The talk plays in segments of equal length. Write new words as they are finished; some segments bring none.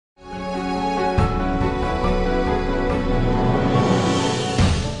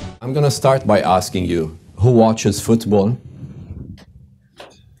I'm going to start by asking you, who watches football?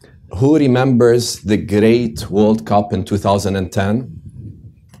 Who remembers the great World Cup in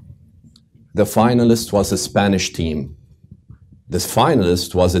 2010? The finalist was a Spanish team. This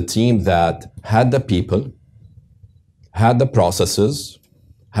finalist was a team that had the people, had the processes,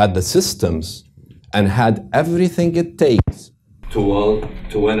 had the systems, and had everything it takes to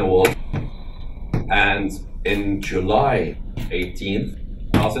win a World Cup. And in July 18th,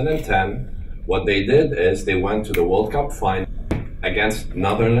 2010, what they did is they went to the World Cup final against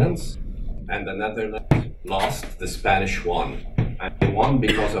Netherlands, and the Netherlands lost, the Spanish won. And they won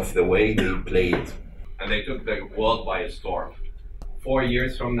because of the way they played. And they took the world by storm. 4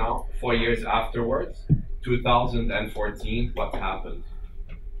 years from now, 4 years afterwards, 2014, what happened?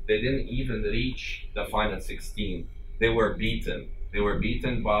 They didn't even reach the final 16. They were beaten. They were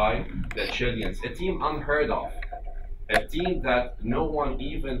beaten by the Chileans, a team unheard of, a team that no one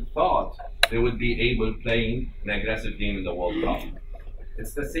even thought they would be able playing an aggressive game in the World Cup.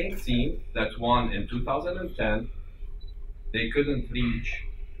 It's the same team that won in 2010. They couldn't reach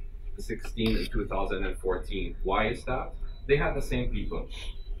the 16 in 2014. Why is that? They had the same people.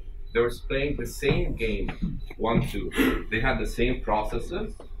 They were playing the same game, 1-2. They had the same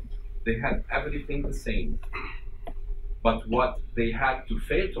processes. They had everything the same. But what they had to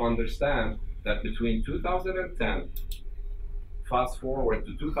fail to understand that between 2010, fast forward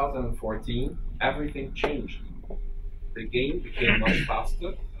to 2014, everything changed. The game became much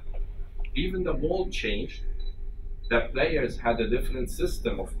faster. Even the ball changed. The players had a different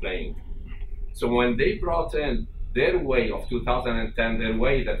system of playing. So when they brought in their way of 2010, their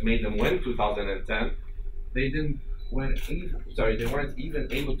way that made them win 2010, they weren't even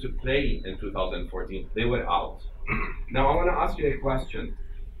able to play in 2014. They were out. Now I want to ask you a question.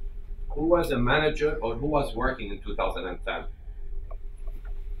 Who was a manager or who was working in 2010?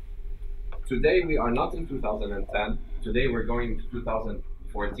 Today we are not in 2010. Today we're going to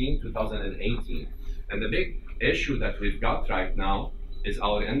 2014, 2018. And the big issue that we've got right now is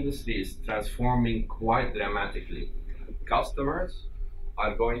our industry is transforming quite dramatically. Customers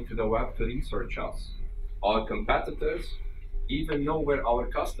are going to the web to research us. Our competitors even know where our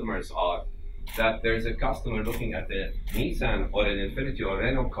customers are. That there's a customer looking at a Nissan or an Infiniti or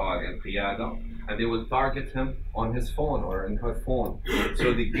Renault car in Qiyada, and they will target him on his phone or in her phone.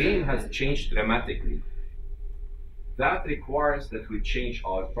 So the game has changed dramatically. That requires that we change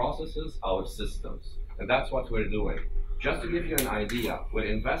our processes, our systems, and that's what we're doing. Just to give you an idea, we're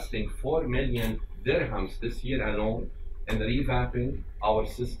investing 4 million dirhams this year alone in revamping our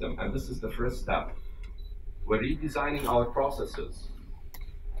system, and this is the first step. We're redesigning our processes.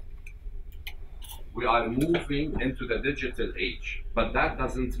 We are moving into the digital age, but that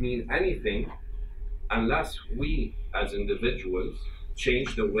doesn't mean anything unless we as individuals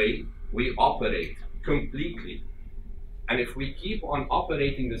change the way we operate completely. And if we keep on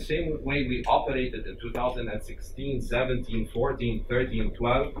operating the same way we operated in 2016, 17, 14, 13,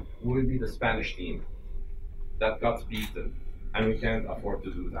 12, we will be the Spanish team that got beaten, and we can't afford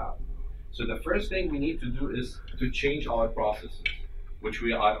to do that. So the first thing we need to do is to change our processes, which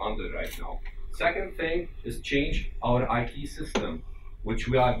we are under right now. Second thing is change our IT system, which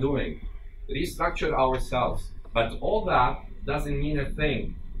we are doing. Restructure ourselves. But all that doesn't mean a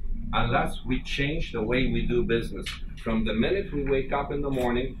thing unless we change the way we do business. From the minute we wake up in the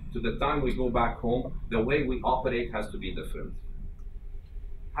morning to the time we go back home, the way we operate has to be different.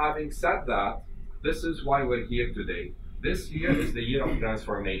 Having said that, this is why we're here today. This year is the year of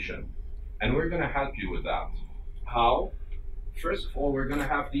transformation, and we're going to help you with that. How? First of all, we're going to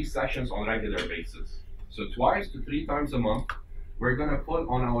have these sessions on a regular basis. So 2 to 3 times a month, we're going to put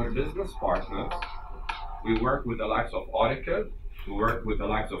on our business partners. We work with the likes of Oracle, we work with the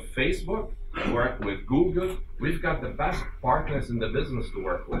likes of Facebook, we work with Google. We've got the best partners in the business to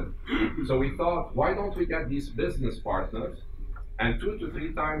work with. So we thought, why don't we get these business partners, and 2 to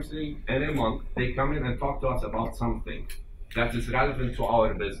 3 times in a month, they come in and talk to us about something that is relevant to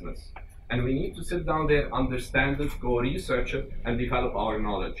our business. And we need to sit down there, understand it, go research it, and develop our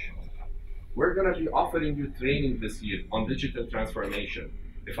knowledge. We're going to be offering you training this year on digital transformation.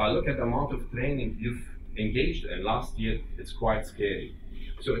 If I look at the amount of training you've engaged in last year, it's quite scary.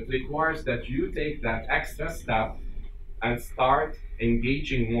 So it requires that you take that extra step and start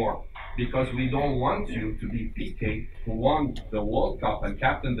engaging more, because we don't want you to be PK, who won the World Cup and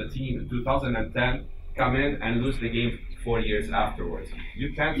captained the team in 2010, come in and lose the game 4 years afterwards.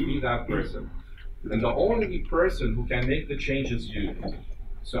 You can't be that person. And the only person who can make the change is you.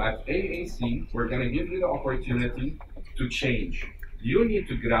 So at AAC, we're going to give you the opportunity to change. You need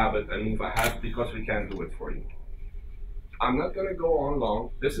to grab it and move ahead, because we can't do it for you. I'm not going to go on long.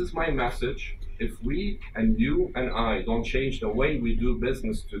 This is my message. If we and you and I don't change the way we do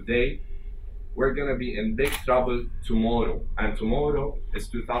business today, we're going to be in big trouble tomorrow. And tomorrow is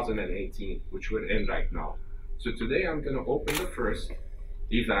 2018, which we're in right now. So today I'm going to open the first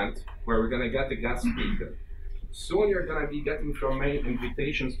event where we're going to get a guest speaker. Soon you're going to be getting from me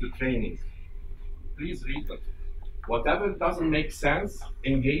invitations to trainings. Please read them. Whatever doesn't make sense,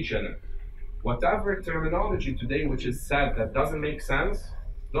 engage in it. Whatever terminology today which is said that doesn't make sense,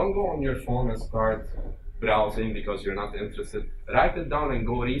 don't go on your phone and start browsing because you're not interested. Write it down and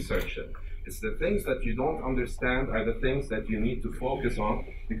go research it. It's the things that you don't understand are the things that you need to focus on,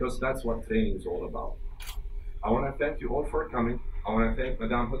 because that's what training is all about. I want to thank you all for coming. I want to thank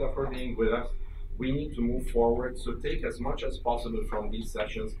Madame Huda for being with us. We need to move forward, so take as much as possible from these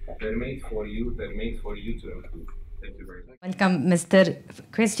sessions. They're made for you. They're made for you to improve. Thank you very much. Welcome, Mr.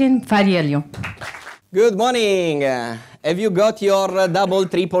 Christian Farioli. Good morning. Have you got your double,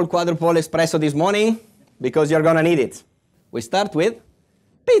 triple, quadruple espresso this morning? Because you're gonna need it. We start with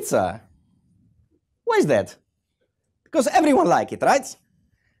pizza. Why is that? Because everyone likes it, right?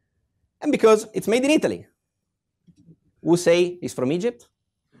 And because it's made in Italy. Who say it's from Egypt?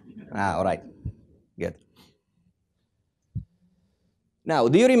 All right. Good. Now,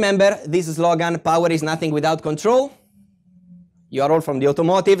 do you remember this slogan, power is nothing without control? You are all from the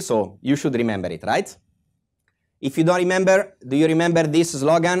automotive, so you should remember it, right? If you don't remember, do you remember this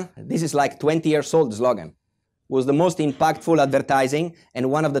slogan? This is like 20 years old slogan. It was the most impactful advertising and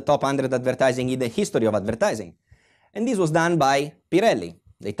one of the top 100 advertising in the history of advertising. And this was done by Pirelli,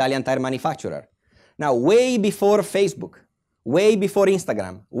 the Italian tire manufacturer. Now, way before Facebook, way before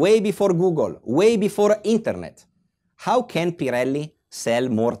Instagram, way before Google, way before internet, how can Pirelli sell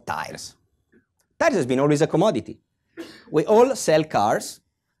more tires? Tires has been always a commodity. We all sell cars.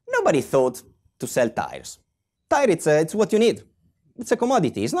 Nobody thought to sell tires. Tire, it's what you need. It's a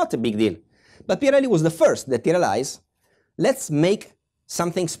commodity. It's not a big deal. But Pirelli was the first that realized, let's make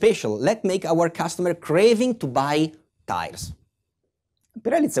something special. Let's make our customer craving to buy tires.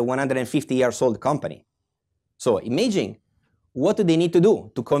 Pirelli is a 150 years old company. So imagine, what do they need to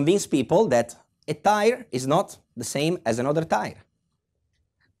do to convince people that a tire is not the same as another tire?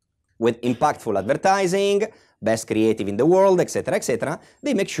 With impactful advertising, best creative in the world, etc.,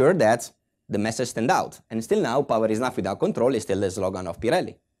 they make sure that the message stands out. And still now, power is not without control is still the slogan of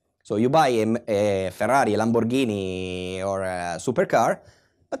Pirelli. So you buy a Ferrari, a Lamborghini, or a supercar,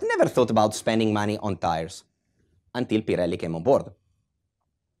 but never thought about spending money on tires until Pirelli came on board.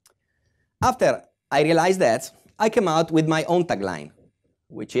 After I realized that, I came out with my own tagline,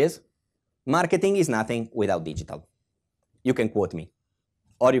 which is, marketing is nothing without digital. You can quote me,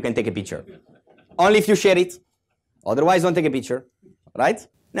 or you can take a picture. Only if you share it. Otherwise, don't take a picture, right?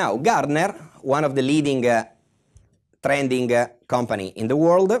 Now, Gartner, one of the leading trending company in the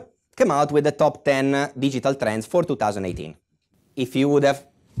world, came out with the top 10 digital trends for 2018. If you would have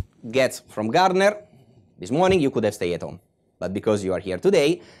get from Gartner this morning, you could have stayed at home. But because you are here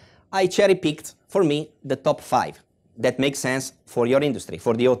today, I cherry-picked for me the top 5 that make sense for your industry,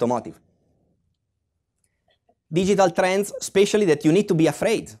 for the automotive. Digital trends, especially that you need to be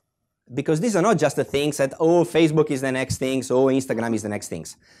afraid. Because these are not just the things that, oh, Facebook is the next thing, so Instagram is the next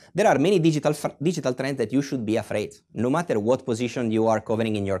things. There are many digital trends that you should be afraid, no matter what position you are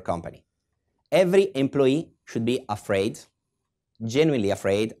covering in your company. Every employee should be afraid, genuinely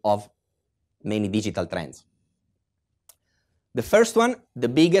afraid of many digital trends. The first one, the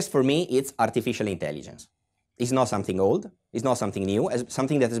biggest for me, it's artificial intelligence. It's not something old, it's not something new, it's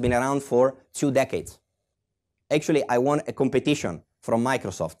something that has been around for 2 decades. Actually, I won a competition from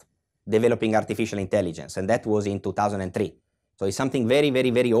Microsoft developing artificial intelligence, and that was in 2003. So it's something very,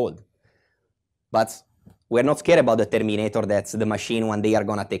 very, very old. But we're not scared about the Terminator, that's the machine one day are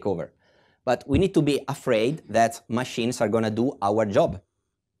gonna take over. But we need to be afraid that machines are gonna do our job.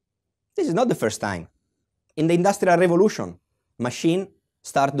 This is not the first time. In the Industrial Revolution, machines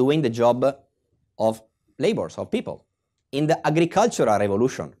start doing the job of laborers, of people. In the Agricultural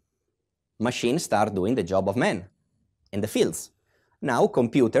Revolution, machines start doing the job of men in the fields. Now,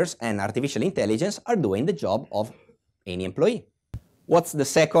 computers and artificial intelligence are doing the job of any employee. What's the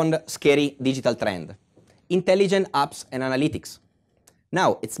second scary digital trend? Intelligent apps and analytics.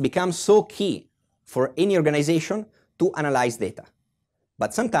 Now, it's become so key for any organization to analyze data.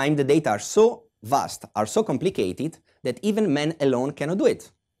 But sometimes the data are so vast, are so complicated, that even men alone cannot do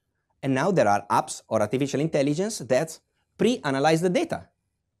it. And now there are apps or artificial intelligence that pre-analyze the data.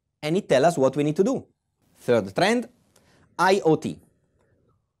 And it tells us what we need to do. Third trend, IoT.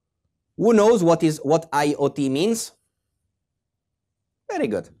 Who knows what IoT means? Very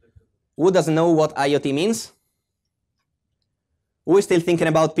good. Who doesn't know what IoT means? Who is still thinking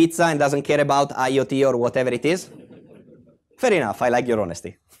about pizza and doesn't care about IoT or whatever it is? Fair enough, I like your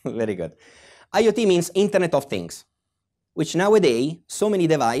honesty. Very good. IoT means Internet of Things, which nowadays, so many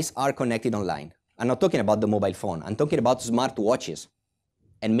devices are connected online. I'm not talking about the mobile phone, I'm talking about smart watches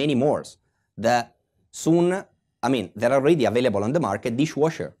and many more. They're already available on the market,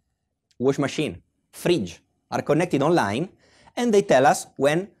 dishwasher, wash machine, fridge, are connected online, and they tell us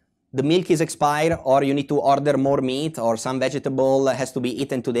when the milk is expired, or you need to order more meat, or some vegetable has to be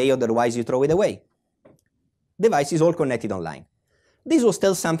eaten today, otherwise you throw it away. Device is all connected online. This was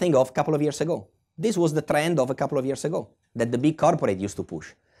still something of a couple of years ago. This was the trend of a couple of years ago that the big corporate used to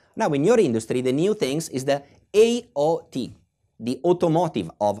push. Now in your industry, the new things is the AOT, the automotive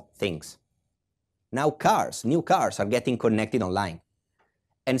of things. Now new cars are getting connected online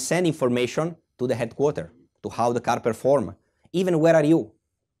and send information to the headquarters, to how the car perform, even where are you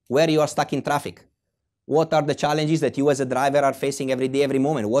are stuck in traffic, what are the challenges that you as a driver are facing every day, every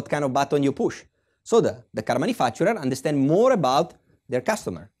moment, what kind of button you push. So the car manufacturer understand more about their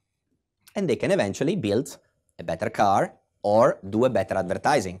customer, and they can eventually build a better car or do a better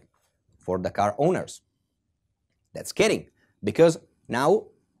advertising for the car owners. That's scary, because now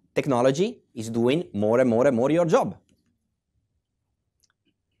technology is doing more and more and more your job.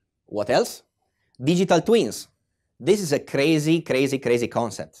 What else? Digital twins. This is a crazy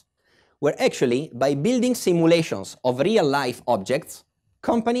concept, where actually by building simulations of real life objects,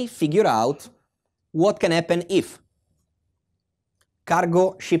 companies figure out what can happen if.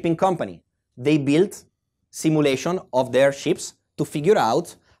 Cargo shipping company, they built simulation of their ships to figure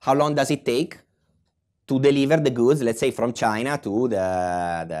out how long does it take to deliver the goods, let's say from China to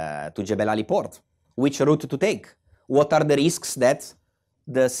Jebel Ali port. Which route to take? What are the risks that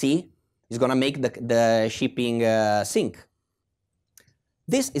the sea is going to make the shipping sink?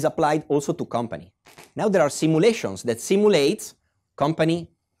 This is applied also to company. Now there are simulations that simulate company.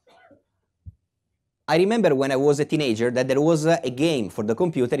 I remember when I was a teenager that there was a game for the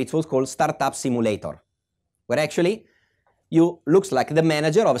computer, it was called Startup Simulator, where actually you looks like the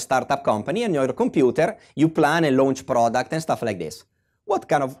manager of a startup company, and your computer, you plan and launch product and stuff like this. What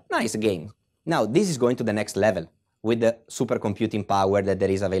kind of nice game. Now this is going to the next level with the supercomputing power that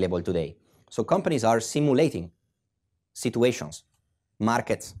there is available today. So companies are simulating situations,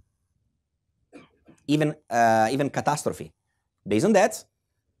 markets, even catastrophe. Based on that,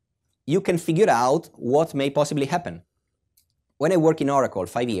 you can figure out what may possibly happen. When I worked in Oracle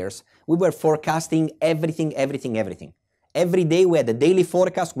 5 years, we were forecasting everything. Every day we had a daily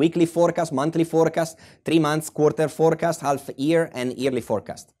forecast, weekly forecast, monthly forecast, 3 months, quarter forecast, half year, and yearly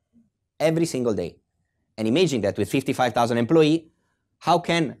forecast. Every single day. And imagine that with 55,000 employees, how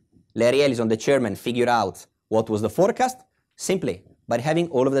can Larry Ellison, the chairman, figure out what was the forecast? Simply by having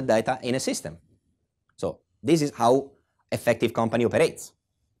all of the data in a system. So this is how effective company operates.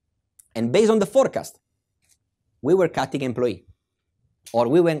 And based on the forecast, we were cutting employee, or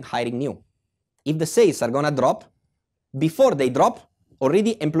we were hiring new. If the sales are going to drop, before they drop,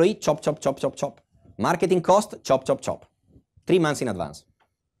 already employee chop. Marketing cost, chop. 3 months in advance.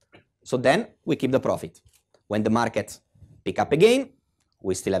 So then we keep the profit. When the market pick up again,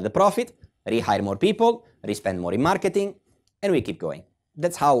 we still have the profit, rehire more people, respend more in marketing, and we keep going.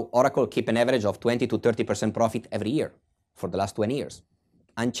 That's how Oracle keep an average of 20 to 30% profit every year for the last 20 years,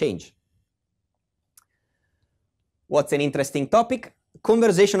 unchanged. What's an interesting topic?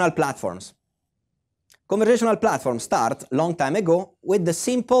 Conversational platforms. Conversational platforms start long time ago with the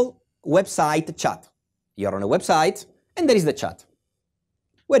simple website chat. You're on a website and there is the chat,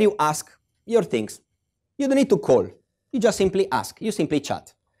 where you ask your things. You don't need to call. You just simply ask. You simply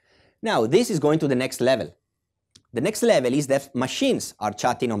chat. Now this is going to the next level. The next level is that machines are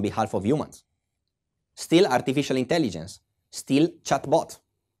chatting on behalf of humans. Still artificial intelligence. Still chatbot.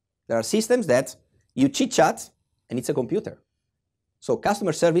 There are systems that you chit-chat and it's a computer. So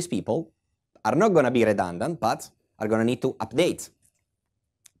customer service people are not going to be redundant, but are going to need to update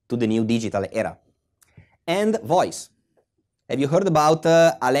to the new digital era. And voice. Have you heard about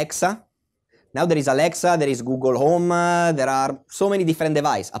Alexa? Now there is Alexa, there is Google Home, there are so many different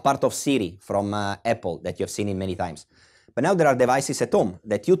devices, a part of Siri from Apple that you have seen it many times. But now there are devices at home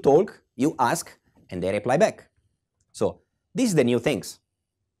that you talk, you ask, and they reply back. So this is the new things.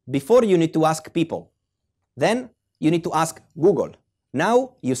 Before you need to ask people, then you need to ask Google.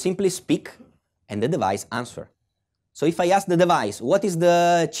 Now you simply speak and the device answer. So if I ask the device, what is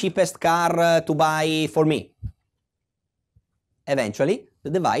the cheapest car to buy for me? Eventually, the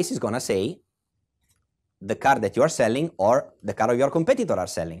device is going to say the car that you are selling or the car of your competitor are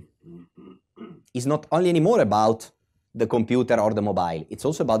selling. It's not only anymore about the computer or the mobile, it's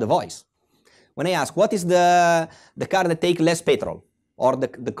also about the voice. When I ask, what is the car that takes less petrol or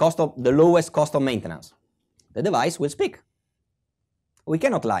the lowest cost of maintenance? The device will speak. We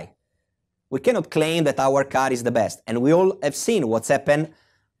cannot lie. We cannot claim that our car is the best. And we all have seen what's happened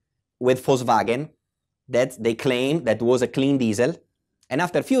with Volkswagen, that they claimed that was a clean diesel. And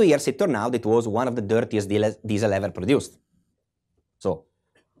after a few years, it turned out it was one of the dirtiest diesel ever produced. So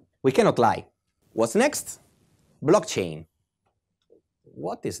we cannot lie. What's next? Blockchain.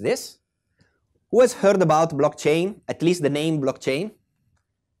 What is this? Who has heard about blockchain? At least the name blockchain?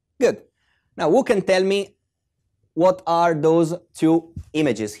 Good. Now, who can tell me what are those two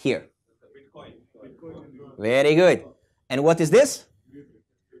images here? Bitcoin. Very good. And what is this?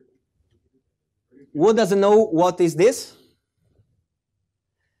 Who doesn't know what is this?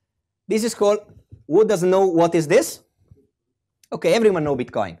 This is called, who doesn't know what is this? Okay, everyone knows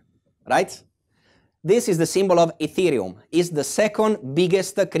Bitcoin, right? This is the symbol of Ethereum. It's the second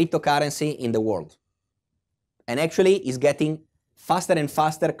biggest cryptocurrency in the world. And actually is getting faster and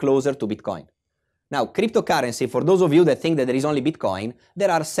faster closer to Bitcoin. Now, cryptocurrency, for those of you that think that there is only Bitcoin,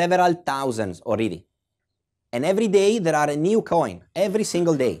 there are several thousands already. And every day there are a new coin, every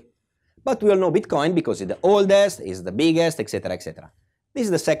single day. But we all know Bitcoin because it's the oldest, it's the biggest, etc., etc. This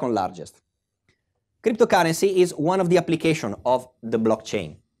is the second largest. Cryptocurrency is one of the applications of the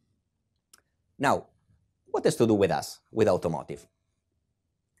blockchain. Now, what has to do with us, with automotive?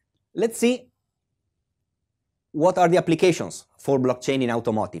 Let's see what are the applications for blockchain in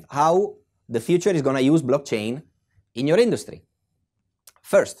automotive, how the future is going to use blockchain in your industry.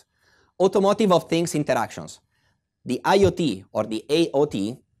 First, automotive of things interactions. The IoT or the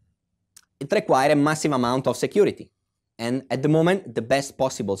AOT, it requires a massive amount of security. And at the moment, the best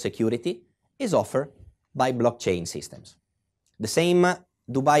possible security is offered by blockchain systems. The same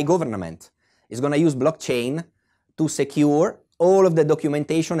Dubai government is going to use blockchain to secure all of the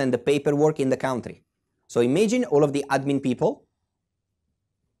documentation and the paperwork in the country. So imagine all of the admin people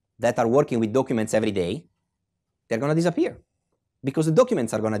that are working with documents every day, they're going to disappear because the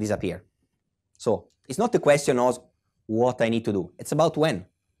documents are going to disappear. So it's not a question of what I need to do, it's about when.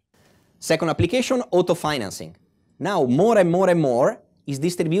 Second application, auto financing. Now more and more and more is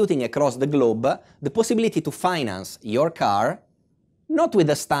distributing across the globe the possibility to finance your car not with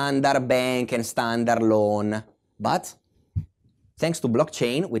a standard bank and standard loan, but thanks to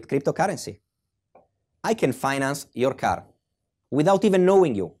blockchain with cryptocurrency. I can finance your car without even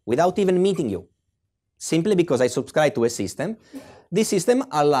knowing you, without even meeting you, simply because I subscribe to a system. This system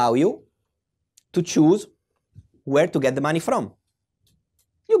allows you to choose where to get the money from.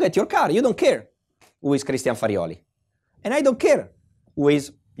 You get your car, you don't care who is Christian Farioli. And I don't care who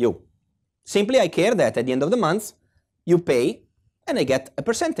is you. Simply I care that at the end of the month, you pay and I get a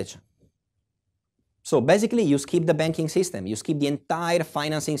percentage. So basically you skip the banking system, you skip the entire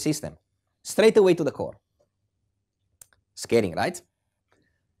financing system, straight away to the core. Scary, right?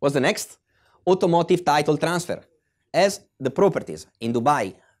 What's the next? Automotive title transfer. As the properties in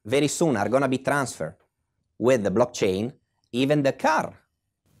Dubai very soon are going to be transferred with the blockchain, even the car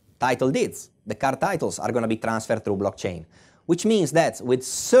title deeds, the car titles are going to be transferred through blockchain, which means that with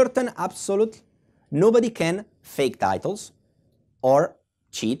certain absolute, nobody can fake titles or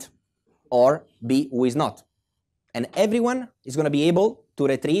cheat or be who is not. And everyone is going to be able to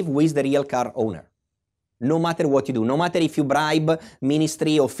retrieve who is the real car owner. No matter what you do, no matter if you bribe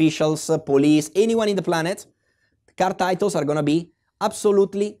ministry, officials, police, anyone in the planet, car titles are going to be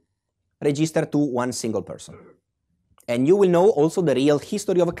absolutely registered to one single person. And you will know also the real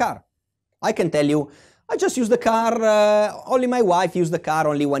history of a car. I can tell you, I just used the car, only my wife used the car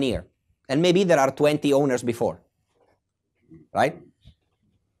only 1 year. And maybe there are 20 owners before, right?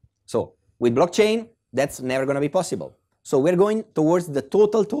 So with blockchain, that's never going to be possible. So we're going towards the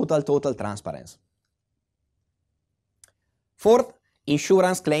total transparency. Fourth,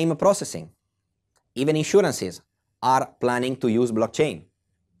 insurance claim processing. Even insurances are planning to use blockchain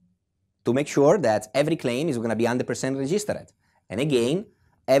to make sure that every claim is going to be 100% registered. And again,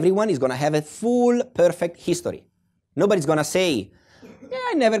 everyone is going to have a full, perfect history. Nobody's going to say, yeah,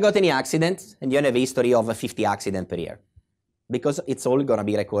 I never got any accident, and you have a history of 50 accidents per year, because it's all going to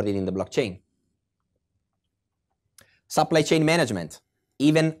be recorded in the blockchain. Supply chain management,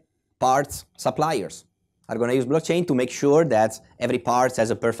 even parts suppliers are going to use blockchain to make sure that every part has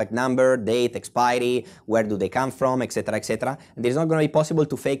a perfect number, date, expiry, where do they come from, etc., etc. And there's not going to be possible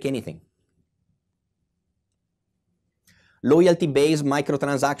to fake anything. Loyalty-based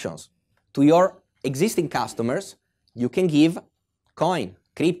microtransactions. To your existing customers, you can give coin,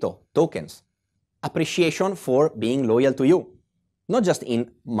 crypto, tokens, appreciation for being loyal to you. Not just in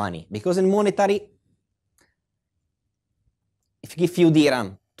money, because in monetary, if you give few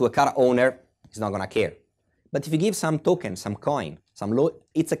dirham to a car owner, He's not going to care. But if you give some token, some coin,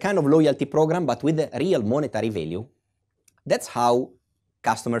 it's a kind of loyalty program, but with a real monetary value, that's how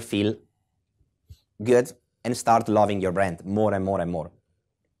customers feel good and start loving your brand more and more and more.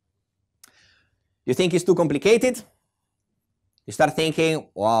 You think it's too complicated? You start thinking,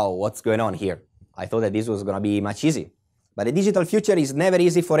 wow, what's going on here? I thought that this was going to be much easier. But the digital future is never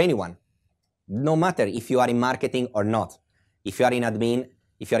easy for anyone. No matter if you are in marketing or not. If you are in admin,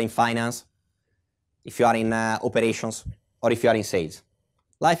 if you are in finance, if you are in operations, or if you are in sales.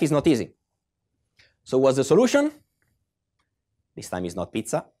 Life is not easy. So what's the solution? This time is not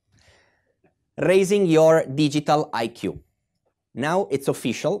pizza. Raising your digital IQ. Now it's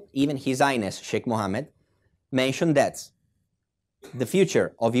official, even His Highness Sheikh Mohammed mentioned that the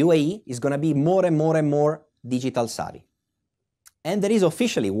future of UAE is going to be more and more and more digital savvy. And there is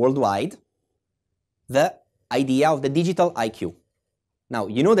officially worldwide the idea of the digital IQ. Now,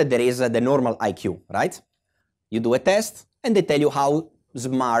 you know that there is the normal IQ, right? You do a test and they tell you how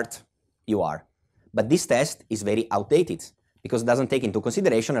smart you are. But this test is very outdated because it doesn't take into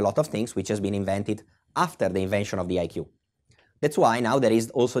consideration a lot of things which has been invented after the invention of the IQ. That's why now there is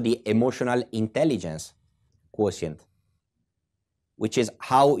also the emotional intelligence quotient, which is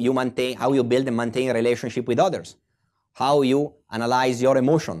how you build and maintain a relationship with others, how you analyze your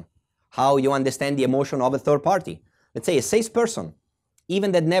emotion, how you understand the emotion of a third party. Let's say a salesperson,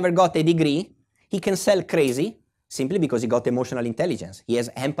 even that never got a degree, he can sell crazy simply because he got emotional intelligence. He has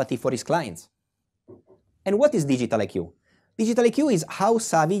empathy for his clients. And what is digital IQ? Digital IQ is how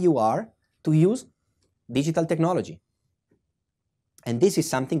savvy you are to use digital technology. And this is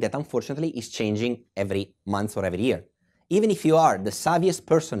something that unfortunately is changing every month or every year. Even if you are the savviest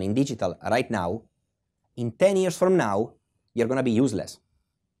person in digital right now, in 10 years from now, you're going to be useless.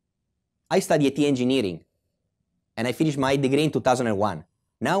 I studied IT engineering and I finished my degree in 2001.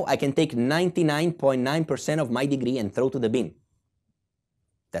 Now I can take 99.9% of my degree and throw to the bin.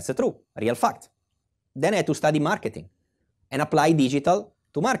 That's the truth, a real fact. Then I had to study marketing and apply digital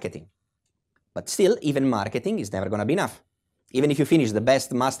to marketing. But still, even marketing is never going to be enough. Even if you finish the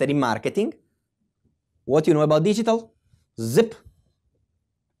best master in marketing, what you know about digital? Zip.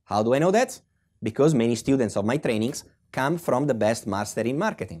 How do I know that? Because many students of my trainings come from the best master in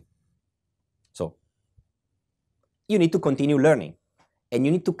marketing. So, you need to continue learning. And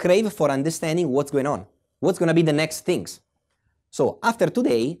you need to crave for understanding what's going on. What's going to be the next things. So, after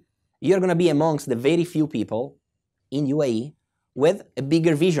today, you're going to be amongst the very few people in UAE with a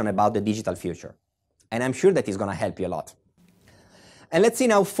bigger vision about the digital future. And I'm sure that is going to help you a lot. And let's see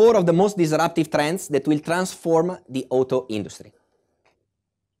now 4 of the most disruptive trends that will transform the auto industry.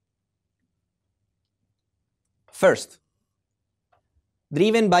 First,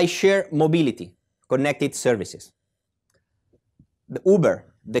 driven by shared mobility, connected services. The Uber,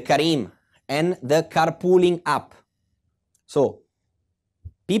 the Careem, and the carpooling app. So,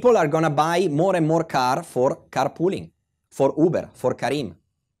 people are going to buy more and more car for carpooling, for Uber, for Careem.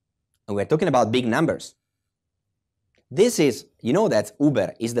 And we're talking about big numbers. This is, you know that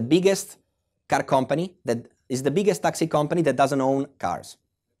Uber is the biggest car company, that is the biggest taxi company that doesn't own cars.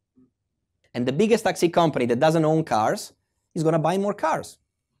 And the biggest taxi company that doesn't own cars is going to buy more cars.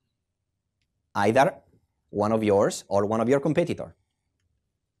 Either one of yours or one of your competitor.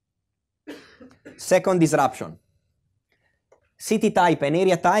 Second disruption. City type and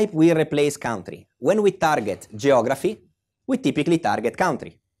area type will replace country. When we target geography, we typically target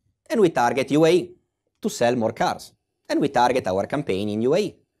country. And we target UAE to sell more cars. And we target our campaign in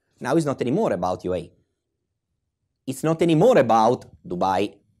UAE. Now it's not anymore about UAE. It's not anymore about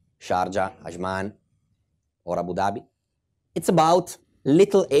Dubai, Sharjah, Ajman, or Abu Dhabi. It's about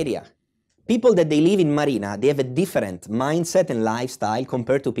little area. People that they live in Marina, they have a different mindset and lifestyle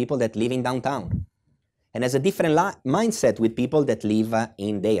compared to people that live in downtown. And has a different mindset with people that live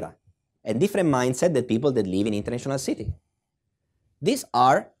in Deira. And different mindset than people that live in international city. These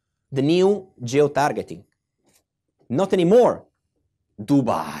are the new geo-targeting. Not anymore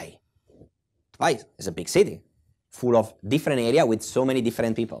Dubai. Dubai is a big city, full of different area with so many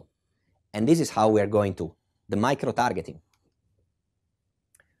different people. And this is how we are going to, the micro-targeting.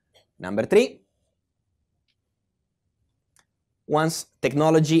 Number 3, once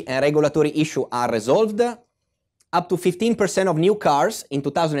technology and regulatory issues are resolved, up to 15% of new cars in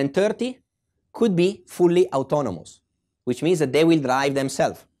 2030 could be fully autonomous, which means that they will drive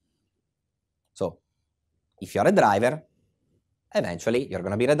themselves. So, if you're a driver, eventually you're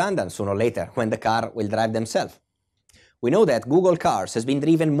going to be redundant sooner or later when the car will drive themselves. We know that Google cars has been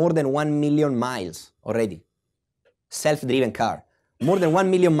driven more than 1 million miles already. Self-driven car. More than 1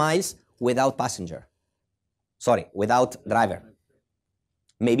 million miles without passenger. Sorry, without driver.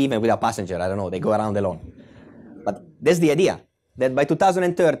 Maybe even without passenger, I don't know, they go around alone. But that's the idea, that by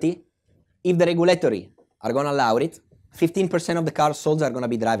 2030, if the regulatory are going to allow it, 15% of the cars sold are going to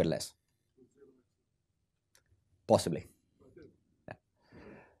be driverless. Possibly. Yeah.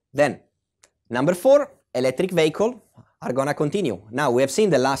 Then, number 4, electric vehicle are going to continue. Now, we have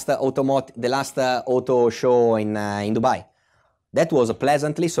seen the last auto show in Dubai. That was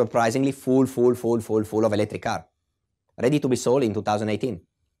pleasantly, surprisingly full of electric car, ready to be sold in 2018.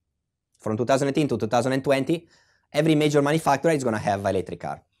 From 2018 to 2020, every major manufacturer is going to have an electric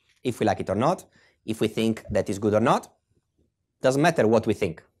car. If we like it or not, if we think that is good or not, doesn't matter what we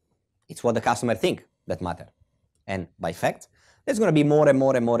think. It's what the customer think that matter. And by fact, there's going to be more and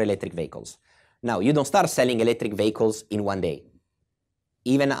more and more electric vehicles. Now, you don't start selling electric vehicles in one day.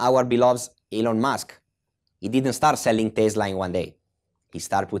 Even our beloved Elon Musk, he didn't start selling Tesla in one day. He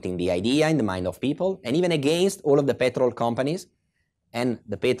started putting the idea in the mind of people, and even against all of the petrol companies and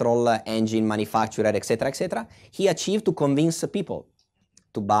the petrol engine manufacturer, etc., he achieved to convince people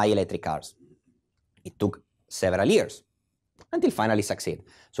to buy electric cars. It took several years until finally succeed.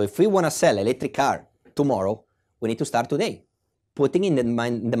 So if we want to sell electric car tomorrow, we need to start today, putting in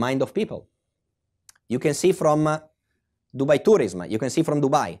the mind of people. You can see from Dubai tourism, you can see from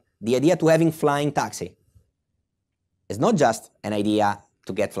Dubai, the idea to having flying taxi. It's not just an idea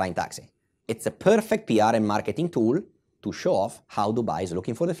to get flying taxi. It's a perfect PR and marketing tool to show off how Dubai is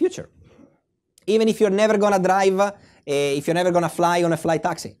looking for the future. Even if you're never going to drive, if you're never going to fly on a fly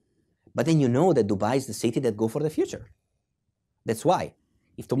taxi. But then you know that Dubai is the city that go for the future. That's why,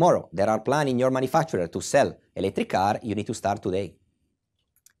 if tomorrow there are plans in your manufacturer to sell electric car, you need to start today.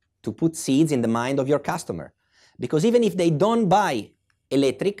 To put seeds in the mind of your customer. Because even if they don't buy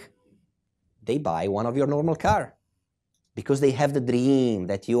electric, they buy one of your normal car. Because they have the dream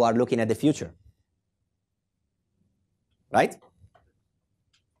that you are looking at the future. Right?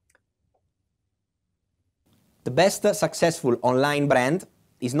 The best successful online brand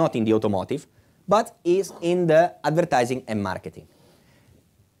is not in the automotive, but is in the advertising and marketing.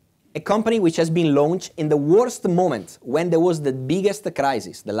 A company which has been launched in the worst moment when there was the biggest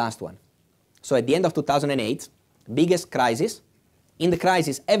crisis, the last one. So at the end of 2008, biggest crisis. In the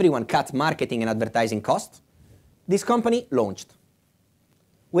crisis, everyone cut marketing and advertising costs. This company launched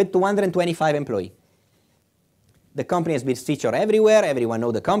with 225 employees. The company has been featured everywhere. Everyone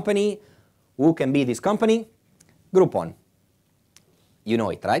knows the company. Who can be this company? Groupon. You know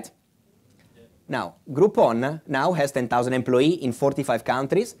it, right? Yeah. Now, Groupon now has 10,000 employees in 45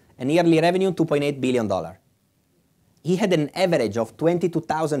 countries and yearly revenue $2.8 billion. He had an average of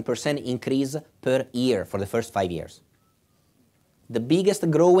 22,000% increase per year for the first 5 years. The biggest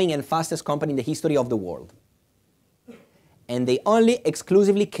growing and fastest company in the history of the world. And they only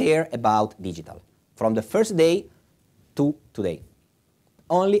exclusively care about digital. From the first day to today.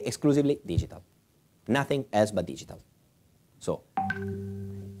 Only exclusively digital. Nothing else but digital. So,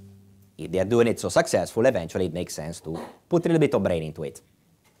 if they are doing it so successful, eventually it makes sense to put a little bit of brain into it.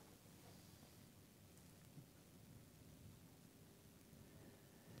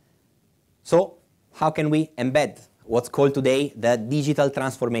 So, how can we embed what's called today the digital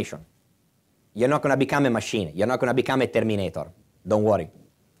transformation? You're not going to become a machine. You're not going to become a Terminator. Don't worry.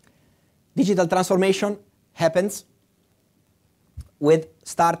 Digital transformation happens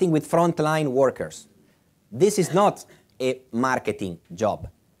starting with frontline workers. This is not a marketing job.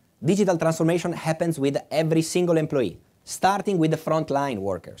 Digital transformation happens with every single employee, starting with the frontline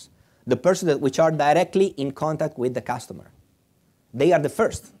workers, the person which are directly in contact with the customer. They are the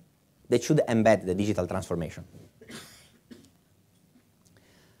first that should embed the digital transformation.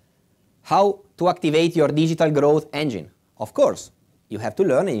 How to activate your digital growth engine? Of course, you have to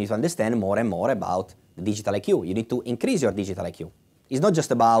learn and you need to understand more and more about the digital IQ. You need to increase your digital IQ. It's not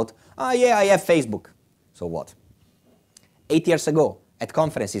just about, oh yeah, I have Facebook. So what? 8 years ago, at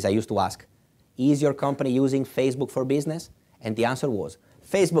conferences, I used to ask, is your company using Facebook for business? And the answer was,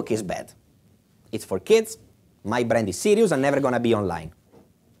 Facebook is bad. It's for kids, my brand is serious, I'm never going to be online.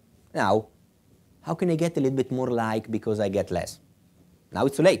 Now, how can I get a little bit more like because I get less? Now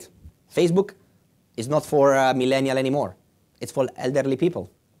it's too late. Facebook is not for millennial anymore. It's for elderly people.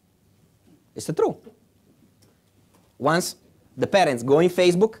 It's the truth. Once the parents go in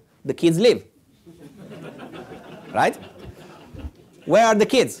Facebook, the kids leave. Right? Where are the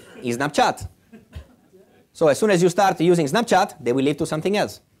kids? In Snapchat. So as soon as you start using Snapchat, they will leave to something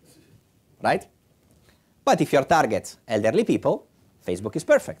else. Right? But if your target elderly people, Facebook is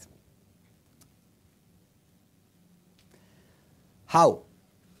perfect. How?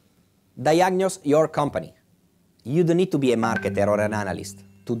 Diagnose your company. You don't need to be a marketer or an analyst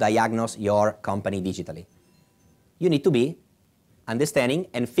to diagnose your company digitally. You need to be understanding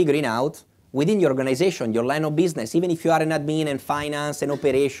and figuring out within your organization, your line of business, even if you are an admin and finance and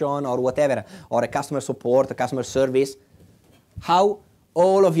operation or whatever, or a customer support, a customer service, how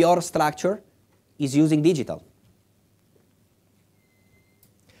all of your structure is using digital.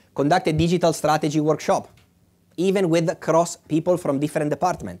 Conduct a digital strategy workshop, even with cross people from different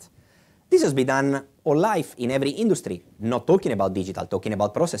departments. This has been done all life in every industry, not talking about digital, talking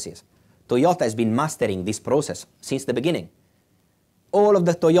about processes. Toyota has been mastering this process since the beginning. All of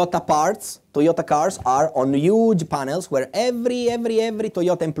the Toyota parts, Toyota cars are on huge panels where every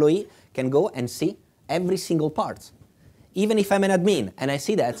Toyota employee can go and see every single part. Even if I'm an admin and I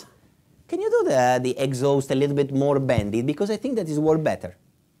see that, can you do the exhaust a little bit more bendy because I think that is work better.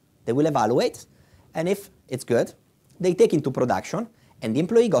 They will evaluate, and if it's good, they take into production and the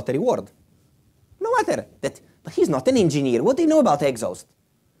employee got a reward. No matter that, but he's not an engineer. What do you know about exhaust?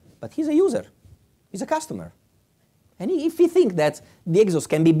 But he's a user. He's a customer. And if he thinks that the exhaust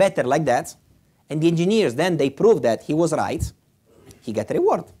can be better like that, and the engineers then they prove that he was right, he gets a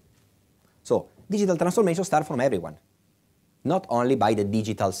reward. So digital transformation starts from everyone, not only by the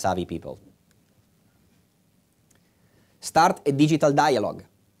digital savvy people. Start a digital dialogue.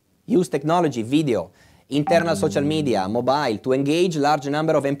 Use technology, video, internal social media, mobile to engage large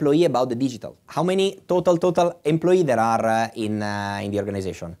number of employees about the digital. How many total employees there are in the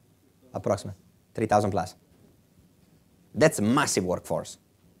organization? Approximately 3,000 plus. That's a massive workforce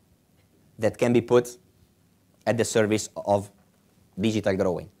that can be put at the service of digital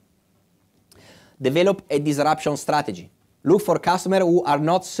growing. Develop a disruption strategy. Look for customers who are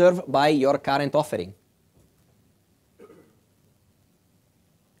not served by your current offering.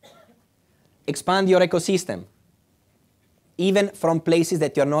 Expand your ecosystem, even from places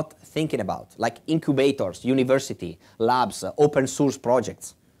that you're not thinking about, like incubators, university, labs, open source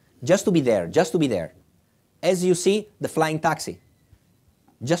projects. Just to be there, just to be there. As you see, the flying taxi.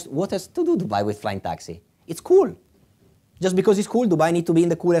 Just what has to do Dubai with flying taxi? It's cool. Just because it's cool, Dubai needs to be in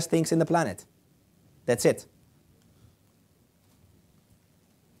the coolest things in the planet. That's it.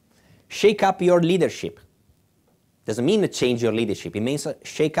 Shake up your leadership. Doesn't mean change your leadership. It means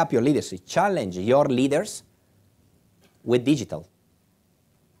shake up your leadership. Challenge your leaders with digital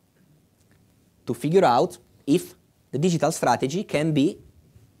to figure out if the digital strategy can be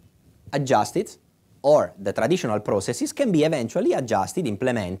adjusted or the traditional processes can be eventually adjusted,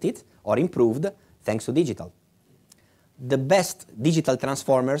 implemented, or improved thanks to digital. The best digital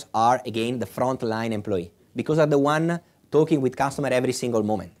transformers are, again, the frontline employee because are the one talking with customer every single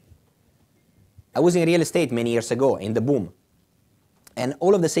moment. I was in real estate many years ago in the boom, and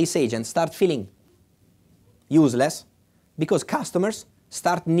all of the sales agents start feeling useless because customers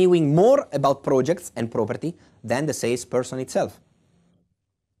start knowing more about projects and property than the salesperson itself.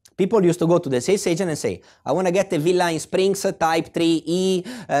 People used to go to the sales agent and say, I want to get a villa in Springs, type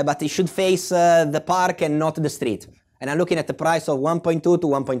 3E, but it should face the park and not the street. And I'm looking at the price of 1.2 to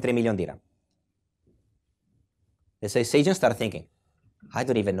 1.3 million dirham. The sales agent start thinking, I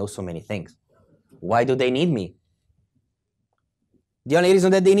don't even know so many things. Why do they need me? The only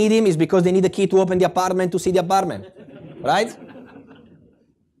reason that they need him is because they need a key to open the apartment to see the apartment, right?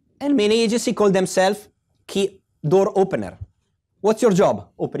 And many agencies call themselves key door opener. What's your job?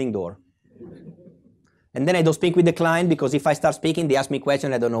 Opening door. And then I don't speak with the client because if I start speaking, they ask me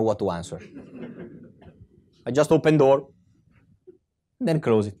questions I don't know what to answer. I just open door, then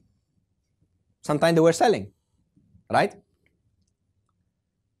close it. Sometimes they were selling, right?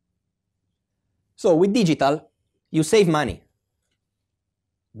 So with digital, you save money,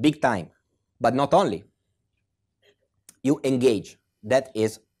 big time, but not only. You engage. That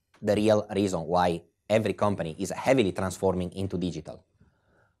is the real reason why every company is heavily transforming into digital.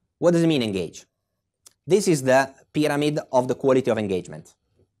 What does it mean engage? This is the pyramid of the quality of engagement.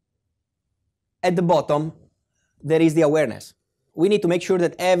 At the bottom, there is the awareness. We need to make sure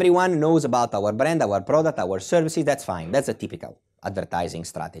that everyone knows about our brand, our product, our services. That's fine. That's a typical advertising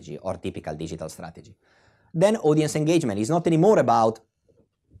strategy or typical digital strategy. Then audience engagement is not anymore about,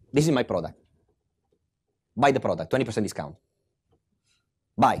 this is my product. Buy the product, 20% discount.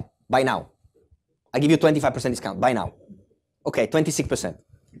 Buy now. I give you 25% discount, buy now. Okay, 26%.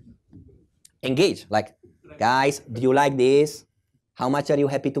 Engage, like, guys, do you like this? How much are you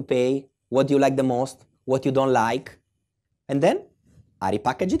happy to pay? What do you like the most? What you don't like? And then I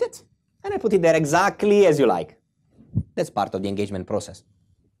repackaged it and I put it there exactly as you like. That's part of the engagement process.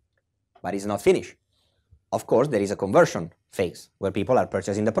 But it's not finished. Of course, there is a conversion phase where people are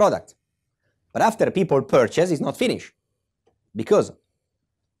purchasing the product. But after people purchase, it's not finished. Because,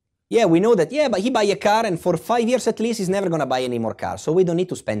 yeah, we know that, yeah, but he buy a car and for 5 years at least, he's never going to buy any more cars. So we don't need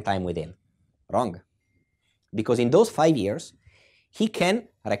to spend time with him. Wrong. Because in those 5 years, he can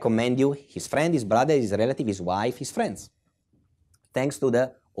recommend you his friend, his brother, his relative, his wife, his friends. Thanks to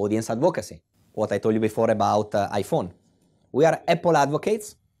the audience advocacy, what I told you before about iPhone. We are Apple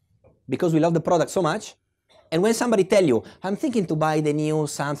advocates because we love the product so much. And when somebody tell you, I'm thinking to buy the new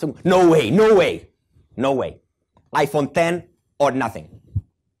Samsung, no way, no way, no way. iPhone 10 or nothing,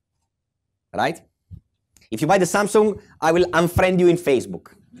 right? If you buy the Samsung, I will unfriend you in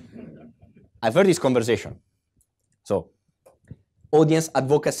Facebook. I've heard this conversation. So, audience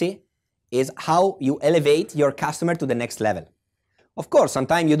advocacy is how you elevate your customer to the next level. Of course,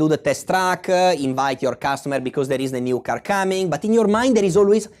 sometimes you do the test track, invite your customer because there is the new car coming, but in your mind there is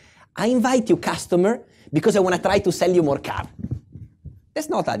always, I invite you customer because I want to try to sell you more car. That's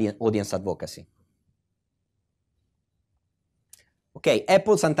not audience advocacy. Okay,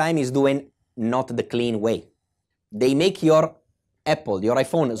 Apple sometimes is doing not the clean way. They make your Apple, your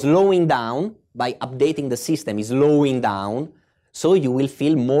iPhone, slowing down by updating the system, is slowing down, so you will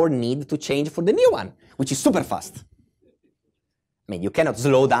feel more need to change for the new one, which is super fast. I mean, you cannot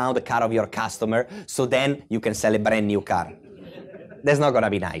slow down the car of your customer, so then you can sell a brand new car. That's not gonna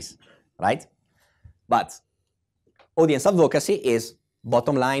be nice, right? But audience advocacy is,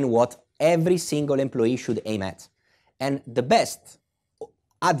 bottom line, what every single employee should aim at. And the best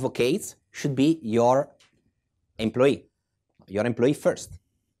advocates should be your employee first.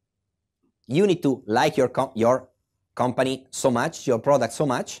 You need to like your company so much, your product so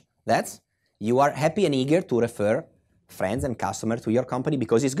much, that you are happy and eager to refer friends and customers to your company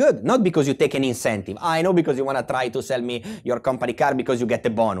because it's good, not because you take an incentive. I know, because you want to try to sell me your company car because you get a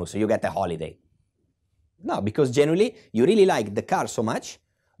bonus, you get a holiday. No, because genuinely you really like the car so much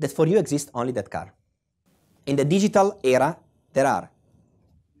that for you exists only that car. In the digital era, there are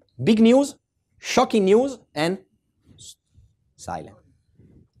big news, shocking news, and silent.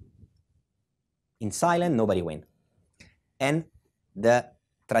 In silent, nobody wins. And the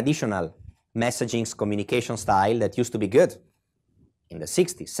traditional messaging communication style that used to be good in the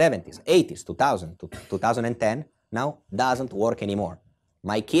 60s, 70s, 80s, 2000 to 2010 now doesn't work anymore.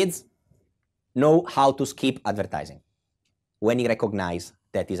 My kids know how to skip advertising when you recognize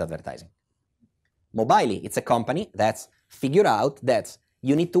that is advertising. Mobily, it's a company that's figured out that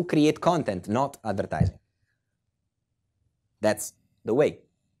you need to create content, not advertising. That's the way.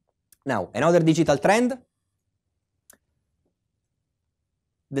 Now, another digital trend,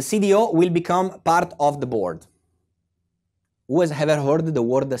 the CDO will become part of the board. Who has ever heard the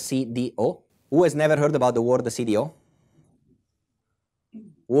word CDO? Who has never heard about the word CDO?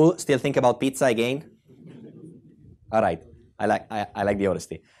 Who still think about pizza again? All right, I like the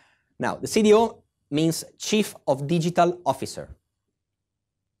honesty. Now, the CDO means Chief of Digital Officer.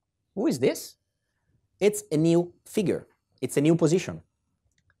 Who is this? It's a new figure. It's a new position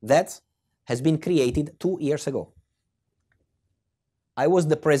that has been created 2 years ago. I was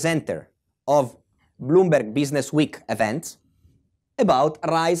the presenter of Bloomberg Business Week event about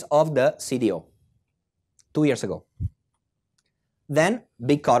rise of the CDO 2 years ago. Then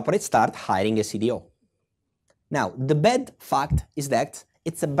big corporates start hiring a CDO. Now, the bad fact is that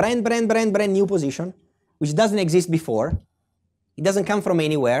it's a brand new position which doesn't exist before. It doesn't come from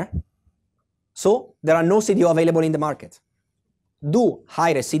anywhere. So there are no CDO available in the market. Do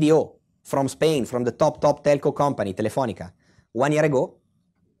hire a CDO from Spain, from the top telco company, Telefonica, 1 year ago.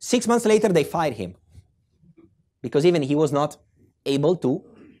 6 months later, they fired him because even he was not able to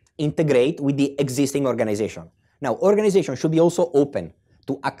integrate with the existing organization. Now, organization should be also open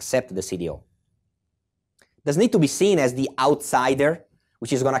to accept the CDO. Doesn't need to be seen as the outsider,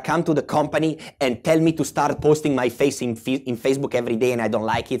 which is going to come to the company and tell me to start posting my face in Facebook every day and I don't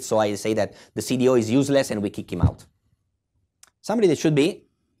like it, so I say that the CDO is useless and we kick him out. Somebody that should be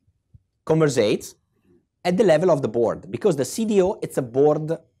conversates at the level of the board, because the CDO, it's a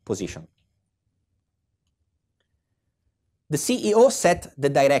board position. The CEO set the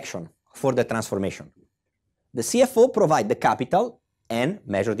direction for the transformation. The CFO provide the capital and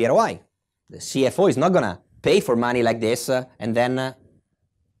measure the ROI. The CFO is not going to pay for money like this and then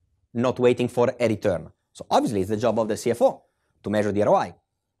not waiting for a return. So obviously it's the job of the CFO to measure the ROI.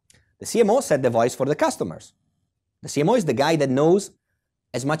 The CMO set the voice for the customers. The CMO is the guy that knows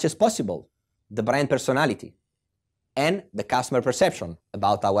as much as possible the brand personality and the customer perception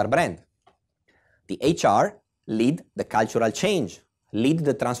about our brand. The HR lead the cultural change, lead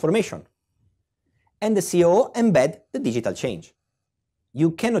the transformation. And the COO embed the digital change.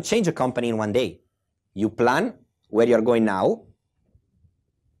 You cannot change a company in 1 day. You plan where you're going now,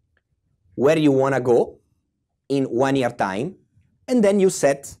 where you want to go in 1 year time, and then you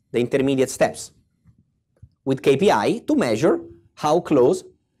set the intermediate steps with KPI to measure how close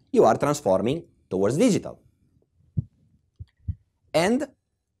you are transforming towards digital. And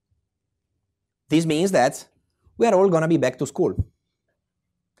this means that we are all going to be back to school.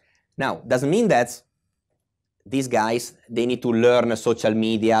 Now, doesn't mean that these guys, they need to learn social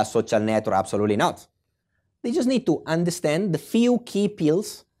media, social network, absolutely not. They just need to understand the few key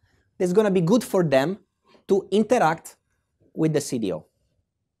pills that's going to be good for them to interact with the CDO.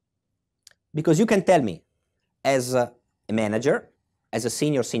 Because you can tell me, as a manager, as a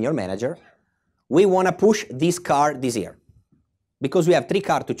senior manager, we want to push this car this year. Because we have 3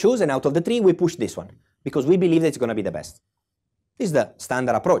 cars to choose, and out of the 3, we push this one. Because we believe that it's going to be the best. This is the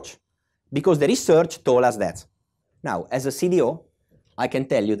standard approach. Because the research told us that. Now, as a CDO, I can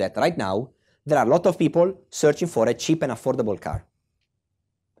tell you that right now, there are a lot of people searching for a cheap and affordable car.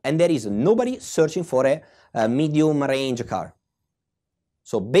 And there is nobody searching for a medium-range car.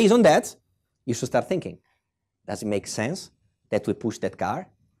 So based on that, you should start thinking, does it make sense that we push that car?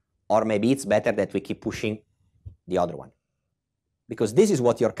 Or maybe it's better that we keep pushing the other one. Because this is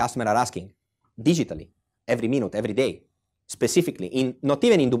what your customers are asking, digitally, every minute, every day, specifically, not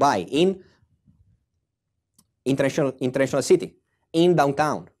even in Dubai, in international city, in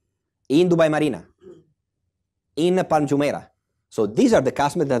downtown, in Dubai Marina, in Palm Jumeirah. So these are the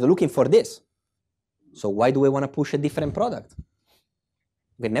customers that are looking for this. So why do we want to push a different product?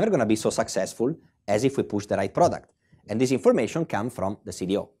 We're never going to be so successful as if we push the right product. And this information comes from the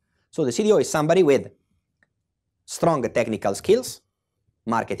CDO. So the CDO is somebody with strong technical skills,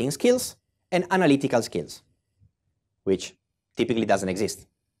 marketing skills, and analytical skills, which typically doesn't exist,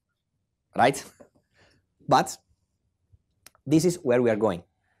 right? But this is where we are going.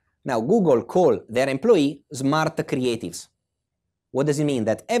 Now, Google call their employee smart creatives. What does it mean?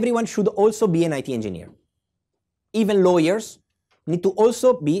 That everyone should also be an IT engineer. Even lawyers need to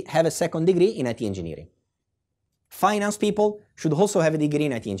also have a second degree in IT engineering. Finance people should also have a degree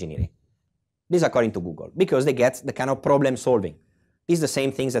in IT engineering. This is according to Google, because they get the kind of problem solving. These are the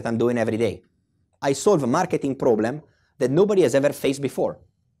same things that I'm doing every day. I solve a marketing problem that nobody has ever faced before,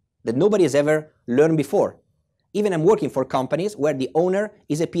 that nobody has ever learned before. Even I'm working for companies where the owner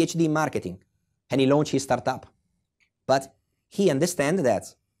is a PhD in marketing and he launched his startup. But he understands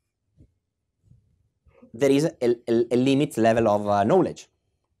that there is a limit level of knowledge.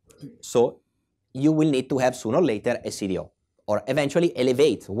 So you will need to have sooner or later a CDO, or eventually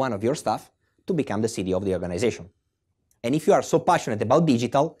elevate one of your staff to become the CDO of the organization. And if you are so passionate about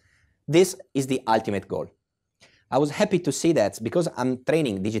digital, this is the ultimate goal. I was happy to see that because I'm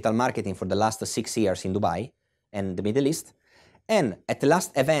training digital marketing for the last 6 years in Dubai and the Middle East. And at the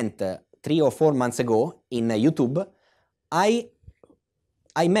last event 3 or 4 months ago in YouTube, I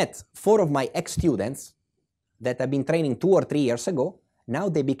met 4 of my ex-students that I've been training 2 or 3 years ago. Now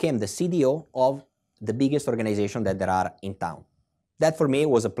they became the CDO of the biggest organization that there are in town. That for me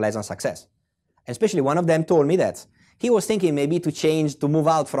was a pleasant success. And especially one of them told me that he was thinking maybe to move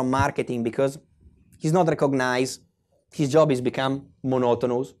out from marketing because he's not recognized, his job has become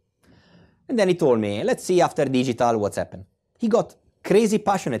monotonous. And then he told me, let's see after digital what's happened. He got crazy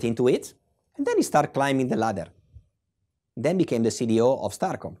passionate into it, and then he started climbing the ladder. Then became the CDO of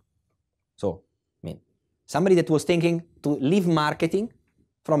Starcom. So, I mean, somebody that was thinking to leave marketing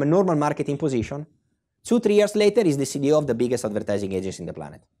from a normal marketing position, 2-3 years later is the CDO of the biggest advertising agency in the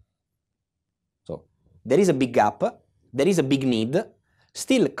planet. So, there is a big gap, there is a big need.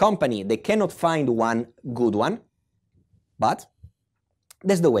 Still, company, they cannot find one good one, but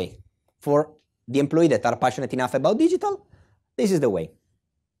that's the way. For the employee that are passionate enough about digital, this is the way.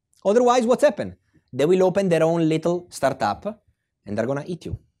 Otherwise, what's happened? They will open their own little startup and they're going to eat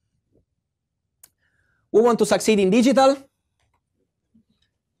you. Who want to succeed in digital?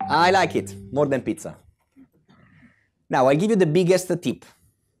 I like it more than pizza. Now, I'll give you the biggest tip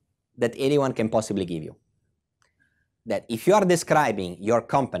that anyone can possibly give you. That if you are describing your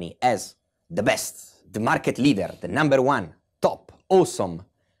company as the best, the market leader, the #1, top, awesome,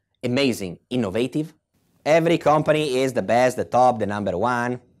 amazing, innovative, every company is the best, the top, the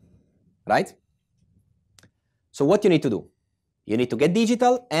 #1, right? So what you need to do? You need to get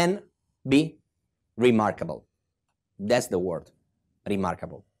digital and be remarkable. That's the word,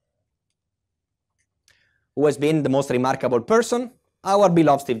 remarkable. Who has been the most remarkable person? Our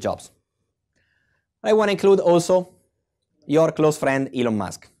beloved Steve Jobs. I want to include also your close friend Elon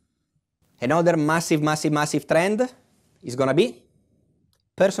Musk. Another massive trend is going to be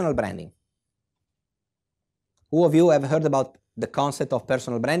personal branding. Who of you have heard about the concept of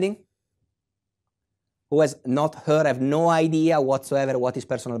personal branding? Who has not heard, have no idea whatsoever what is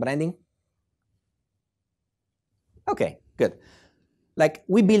personal branding? Okay, good. Like,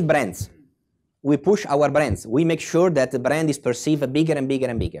 we build brands. We push our brands. We make sure that the brand is perceived bigger and bigger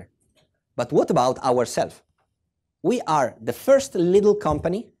and bigger. But what about ourselves? We are the first little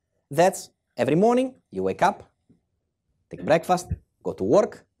company that every morning you wake up, take breakfast, go to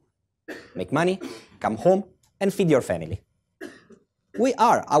work, make money, come home, and feed your family. We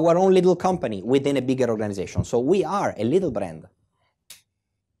are our own little company within a bigger organization. So we are a little brand.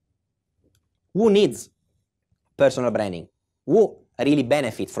 Who needs personal branding? Who really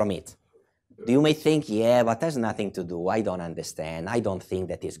benefit from it? You may think, yeah, but that's nothing to do. I don't understand. I don't think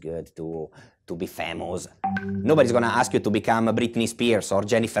that is good to be famous. Nobody's going to ask you to become a Britney Spears or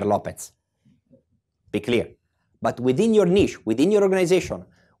Jennifer Lopez. Be clear. But within your niche, within your organization,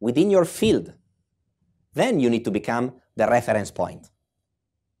 within your field, then you need to become the reference point.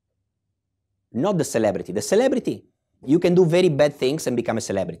 Not the celebrity. The celebrity, you can do very bad things and become a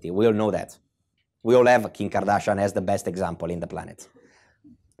celebrity. We all know that. We all have Kim Kardashian as the best example in the planet.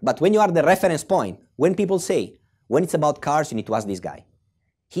 But when you are the reference point, when people say, when it's about cars, you need to ask this guy.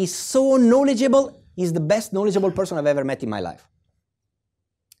 He's so knowledgeable, he's the best knowledgeable person I've ever met in my life.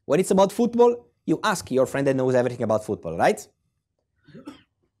 When it's about football, you ask your friend that knows everything about football, right?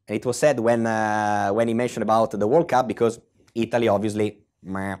 And it was said when he mentioned about the World Cup, because Italy obviously,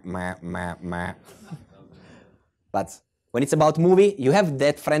 meh. But when it's about movie, you have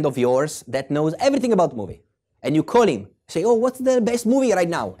that friend of yours that knows everything about movie. And you call him, say, oh, what's the best movie right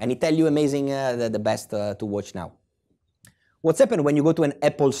now? And he tell you amazing, the best to watch now. What's happened when you go to an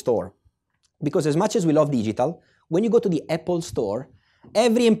Apple store? Because as much as we love digital, when you go to the Apple store,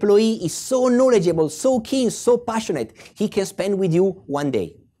 every employee is so knowledgeable, so keen, so passionate, he can spend with you one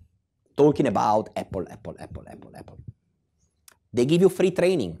day talking about Apple. They give you free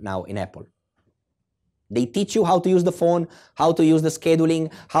training now in Apple. They teach you how to use the phone, how to use the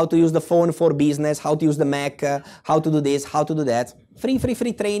scheduling, how to use the phone for business, how to use the Mac, how to do this, how to do that. Free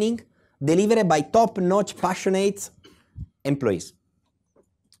training delivered by top-notch, passionate employees.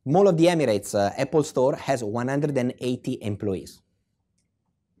 Mall of the Emirates Apple store has 180 employees.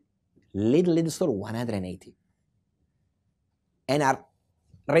 Little store, 180. And are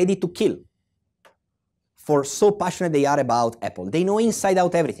ready to kill for so passionate they are about Apple. They know inside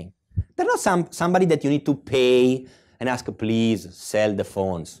out everything. They're not somebody that you need to pay and ask, please sell the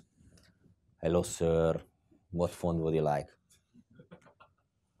phones. Hello, sir. What phone would you like?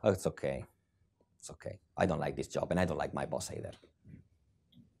 Oh, it's okay. It's okay. I don't like this job and I don't like my boss either.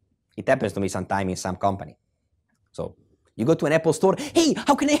 It happens to me sometime in some company. So you go to an Apple store. Hey,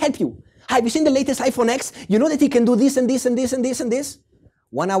 how can I help you? Have you seen the latest iPhone X? You know that it can do this and this and this and this and this?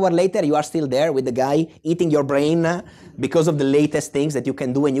 1 hour later, you are still there with the guy eating your brain because of the latest things that you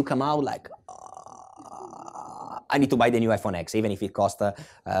can do, and you come out like, I need to buy the new iPhone X, even if it costs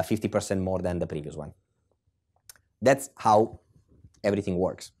 50% more than the previous one. That's how everything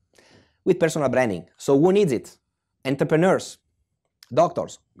works. With personal branding, so who needs it? Entrepreneurs,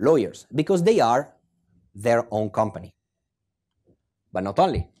 doctors, lawyers, because they are their own company. But not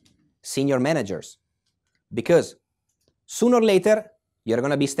only, senior managers, because sooner or later, you're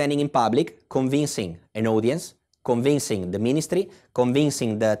going to be standing in public, convincing an audience, convincing the ministry,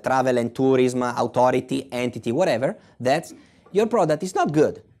 convincing the travel and tourism authority, entity, whatever, that your product is not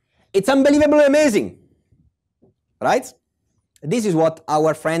good. It's unbelievably amazing, right? This is what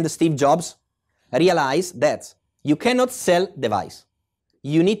our friend Steve Jobs realized, that you cannot sell device.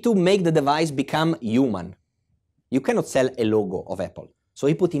 You need to make the device become human. You cannot sell a logo of Apple. So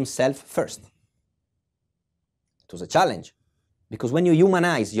he put himself first. It was a challenge. Because when you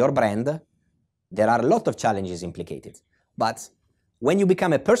humanize your brand, there are a lot of challenges implicated. But when you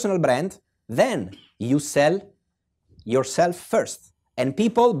become a personal brand, then you sell yourself first. And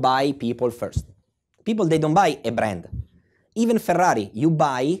people buy people first. People, they don't buy a brand. Even Ferrari, you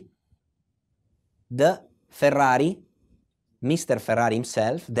buy the Ferrari, Mr. Ferrari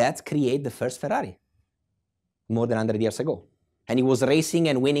himself, that created the first Ferrari more than 100 years ago. And he was racing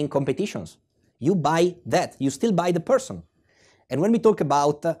and winning competitions. You buy that. You still buy the person. And when we talk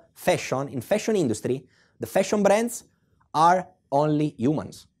about fashion, in fashion industry, the fashion brands are only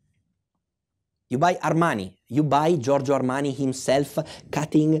humans. You buy Armani, you buy Giorgio Armani himself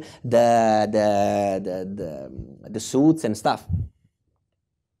cutting the suits and stuff.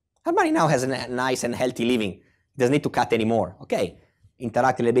 Armani now has a nice and healthy living. He doesn't need to cut anymore. Okay,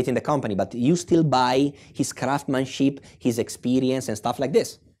 interact a little bit in the company, but you still buy his craftsmanship, his experience and stuff like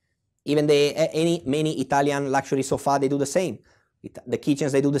this. Even many Italian luxury sofa, they do the same. The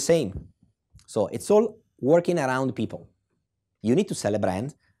kitchens, they do the same. So it's all working around people. You need to sell a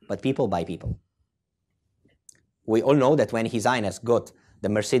brand, but people buy people. We all know that when His Highness got the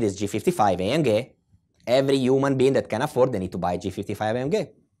Mercedes G55 AMG, every human being that can afford, they need to buy G55 AMG.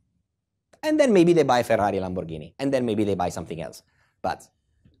 And then maybe they buy Ferrari, Lamborghini, and then maybe they buy something else. But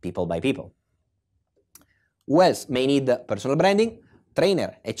people buy people. Who else may need personal branding?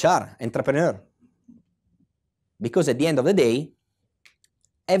 Trainer, HR, entrepreneur. Because at the end of the day,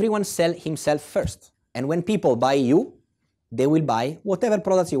 everyone sells himself first. And when people buy you, they will buy whatever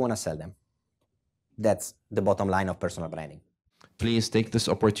products you want to sell them. That's the bottom line of personal branding. Please take this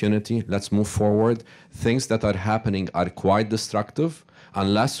opportunity. Let's move forward. Things that are happening are quite destructive.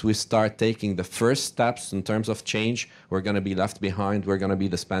 Unless we start taking the first steps in terms of change, we're going to be left behind. We're going to be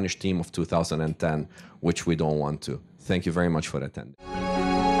the Spanish team of 2010, which we don't want to. Thank you very much for attending.